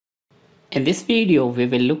In this video, we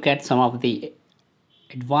will look at some of the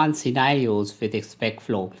advanced scenarios with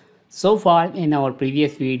SpecFlow. So far in our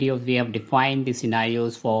previous videos, we have defined the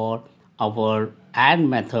scenarios for our add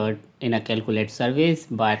method in a calculate service.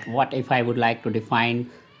 But what if I would like to define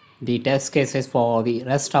the test cases for the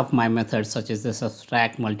rest of my methods, such as the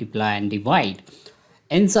subtract, multiply, and divide?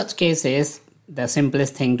 In such cases, the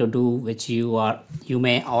simplest thing to do, which you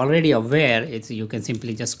may already aware, is you can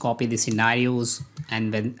simply just copy the scenarios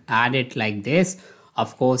and then add it like this.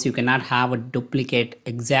 Of course, you cannot have a duplicate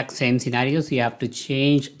exact same scenarios. You have to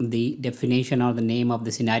change the definition or the name of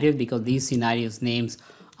the scenarios, because these scenarios names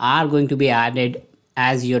are going to be added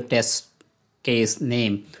as your test case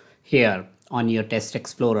name here on your test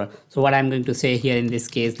explorer. So what I'm going to say here in this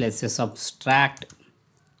case, let's just subtract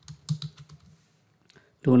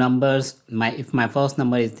two numbers. If my first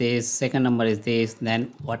number is this, second number is this,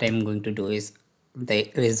 then what I'm going to do is the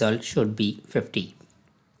result should be 50,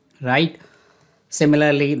 right?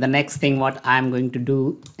 Similarly, the next thing what I'm going to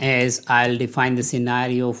do is I'll define the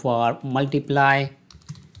scenario for multiply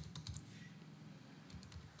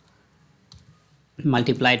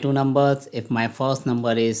two numbers. If my first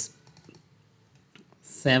number is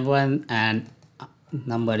 7 and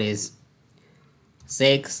number is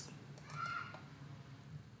 6,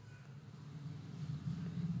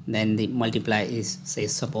 then the multiply is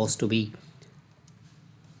supposed to be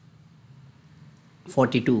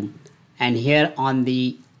 42. And here on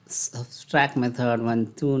the subtract method,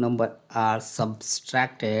 when two numbers are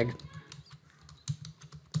subtracted,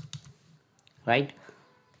 right,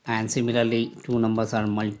 and similarly two numbers are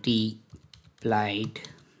multiplied.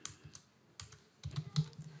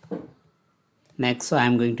 Next, what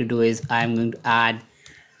I'm going to do is I'm going to add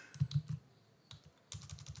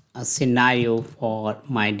a scenario for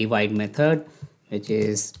my divide method, which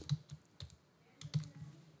is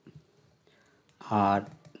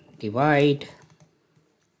divide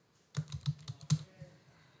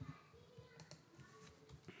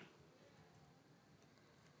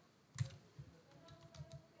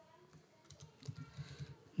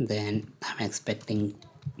then I'm expecting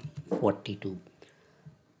 42.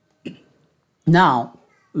 Now,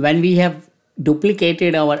 when we have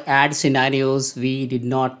duplicated our add scenarios, we did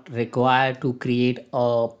not require to create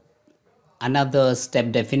another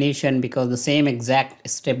step definition, because the same exact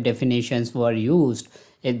step definitions were used.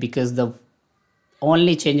 Because the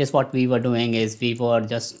only changes what we were doing is we were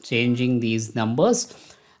just changing these numbers,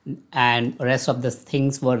 and rest of the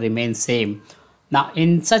things will remain same. Now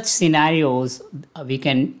in such scenarios, we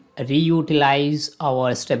can reutilize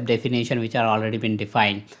our step definition which are already been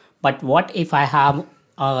defined. But what if I have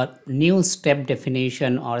a new step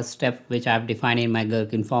definition or a step which I have defined in my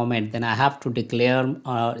Gherkin format? Then I have to declare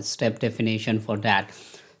a step definition for that.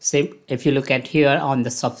 Same, if you look at here on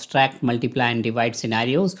the subtract, multiply, and divide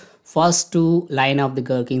scenarios, first two line of the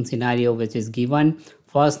Gherkin scenario which is given,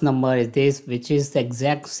 first number is this, which is the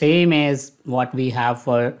exact same as what we have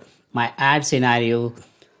for my add scenario.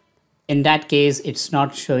 In that case, it's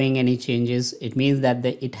not showing any changes. It means that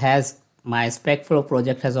my SpecFlow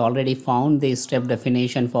project has already found the step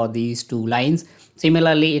definition for these two lines.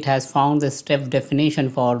 Similarly, it has found the step definition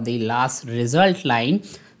for the last result line,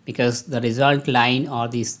 because the result line or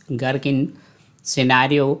this Gherkin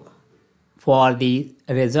scenario for the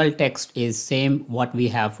result text is same what we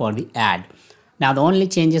have for the add. Now the only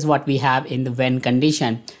changes what we have in the when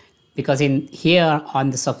condition, because in here on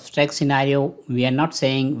the subtract scenario, we are not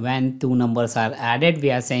saying when two numbers are added, we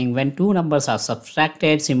are saying when two numbers are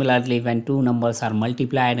subtracted. Similarly, when two numbers are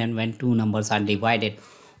multiplied and when two numbers are divided.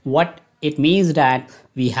 What it means that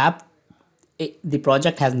the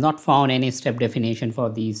project has not found any step definition for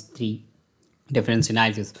these three different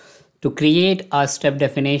scenarios. To create a step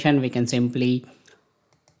definition, we can simply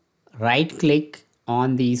right click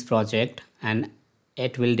on these project and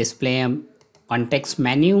it will display a context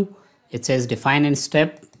menu. It says define and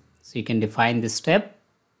step, so you can define the step.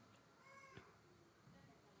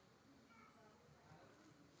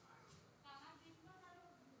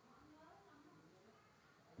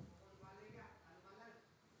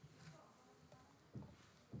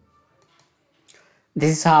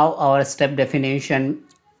 This is how our step definition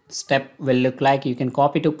step will look like. You can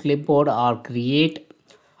copy to clipboard or create,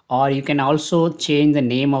 or you can also change the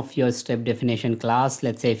name of your step definition class.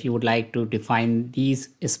 Let's say if you would like to define these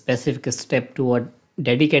specific step to a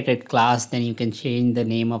dedicated class, then you can change the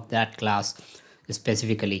name of that class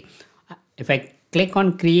specifically. If I click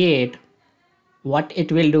on create, what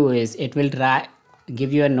it will do is it will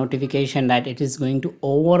give you a notification that it is going to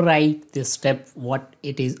overwrite this step what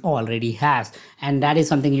it is already has, and that is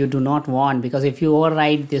something you do not want, because if you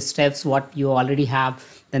overwrite the steps what you already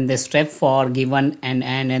have, then the step for given and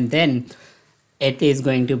then it is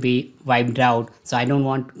going to be wiped out. So I don't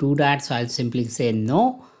want to do that, so I'll simply say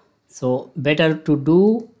no. So better to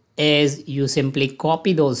do is you simply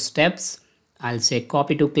copy those steps. I'll say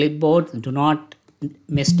copy to clipboard. Do not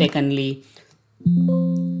mistakenly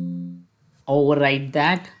overwrite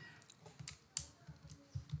that.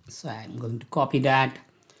 So I'm going to copy that.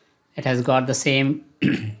 It has got the same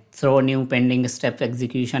throw new pending step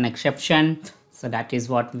execution exception. So that is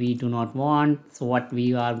what we do not want. So what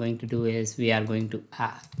we are going to do is we are going to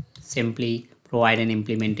simply provide an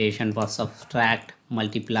implementation for subtract,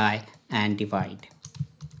 multiply, and divide.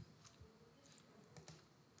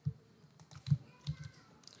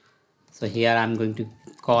 So here I'm going to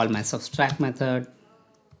call my subtract method.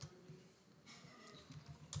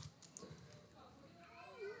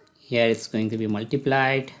 Here it's going to be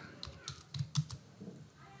multiplied,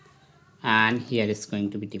 and here it's going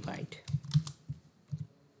to be divide.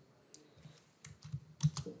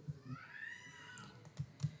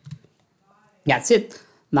 That's it.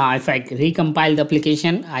 Now if I recompile the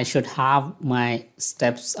application, I should have my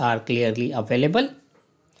steps are clearly available,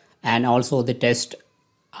 and also the test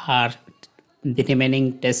are the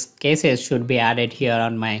remaining test cases should be added here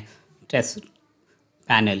on my test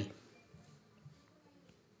panel.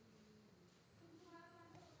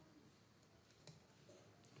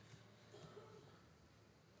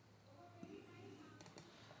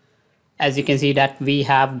 As you can see that we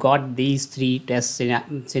have got these three test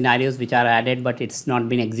scenarios which are added, but it's not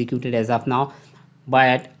been executed as of now.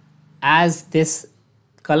 But as this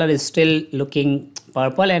color is still looking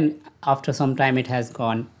purple, and after some time it has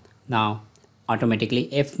gone now automatically.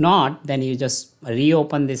 If not, then you just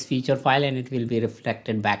reopen this feature file and it will be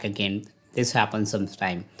reflected back again. This happens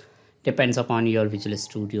sometime, depends upon your Visual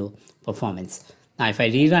Studio performance. Now if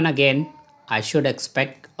I rerun again, I should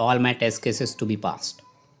expect all my test cases to be passed.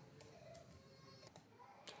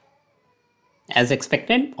 As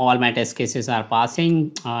expected, all my test cases are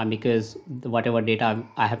passing because whatever data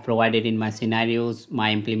I have provided in my scenarios,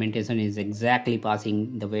 my implementation is exactly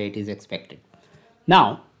passing the way it is expected.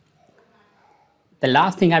 Now, the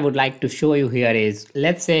last thing I would like to show you here is,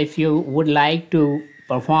 let's say if you would like to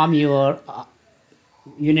perform your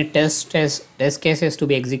unit test cases to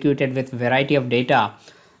be executed with variety of data,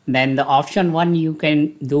 then the option one you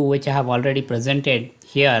can do, which I have already presented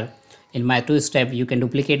here in my two-step. You can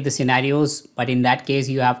duplicate the scenarios, but in that case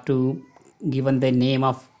you have to given the name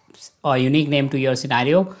of a unique name to your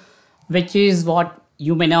scenario, which is what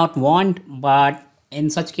you may not want. But in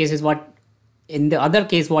such cases, what in the other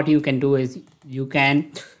case what you can do is you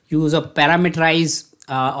can use a parameterize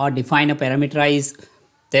or define a parameterize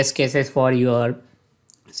test cases for your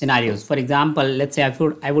scenarios. For example, let's say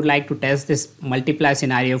I would like to test this multiply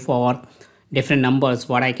scenario for different numbers.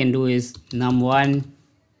 What I can do is num1,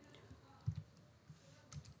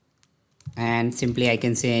 and simply I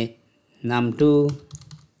can say num2,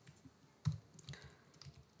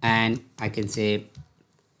 and I can say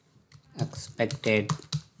expected.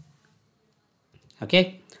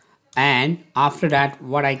 Okay, and after that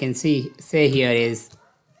what I can say here is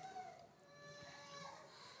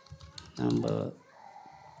number.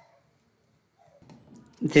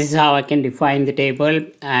 This is how I can define the table,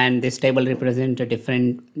 and this table represents the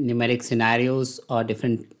different numeric scenarios or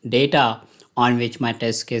different data on which my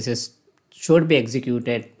test cases should be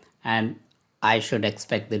executed, and I should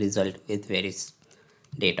expect the result with various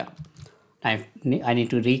data. I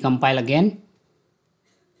need to recompile again.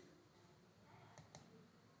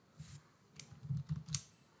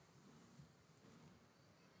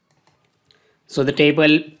 So the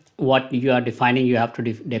table, what you are defining, you have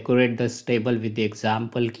to decorate this table with the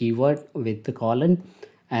example keyword with the colon,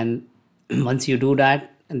 and once you do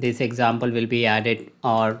that, this example will be added,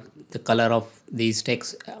 or the color of these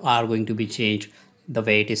texts are going to be changed the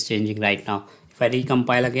way it is changing right now. If I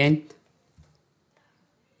recompile again,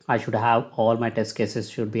 I should have all my test cases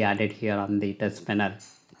should be added here on the test panel.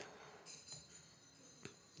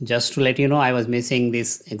 Just to let you know, I was missing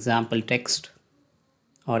this example text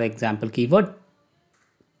or example keyword.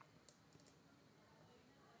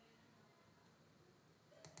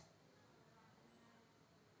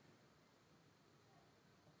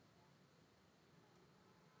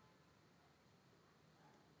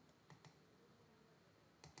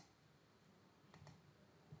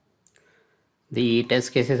 The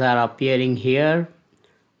test cases are appearing here.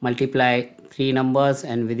 Multiply three numbers,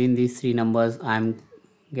 and within these three numbers I'm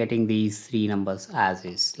getting these three numbers as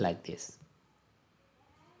is, like this.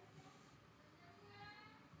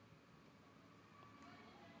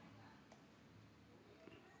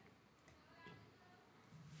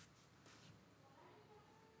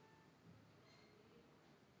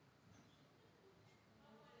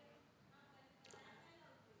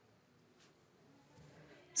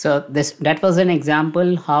 So that was an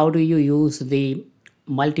example. How do you use the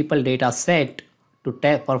multiple data set to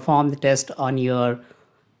perform the test on your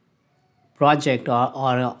project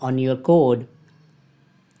or on your code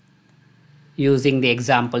using the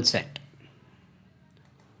example set.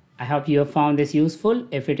 I hope you have found this useful.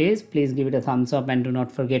 If it is, please give it a thumbs up and do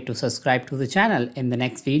not forget to subscribe to the channel. In the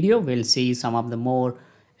next video, we'll see some of the more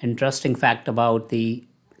interesting fact about the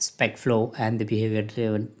SpecFlow and the behavior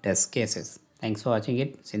driven test cases. Thanks for watching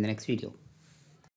it. See you in the next video.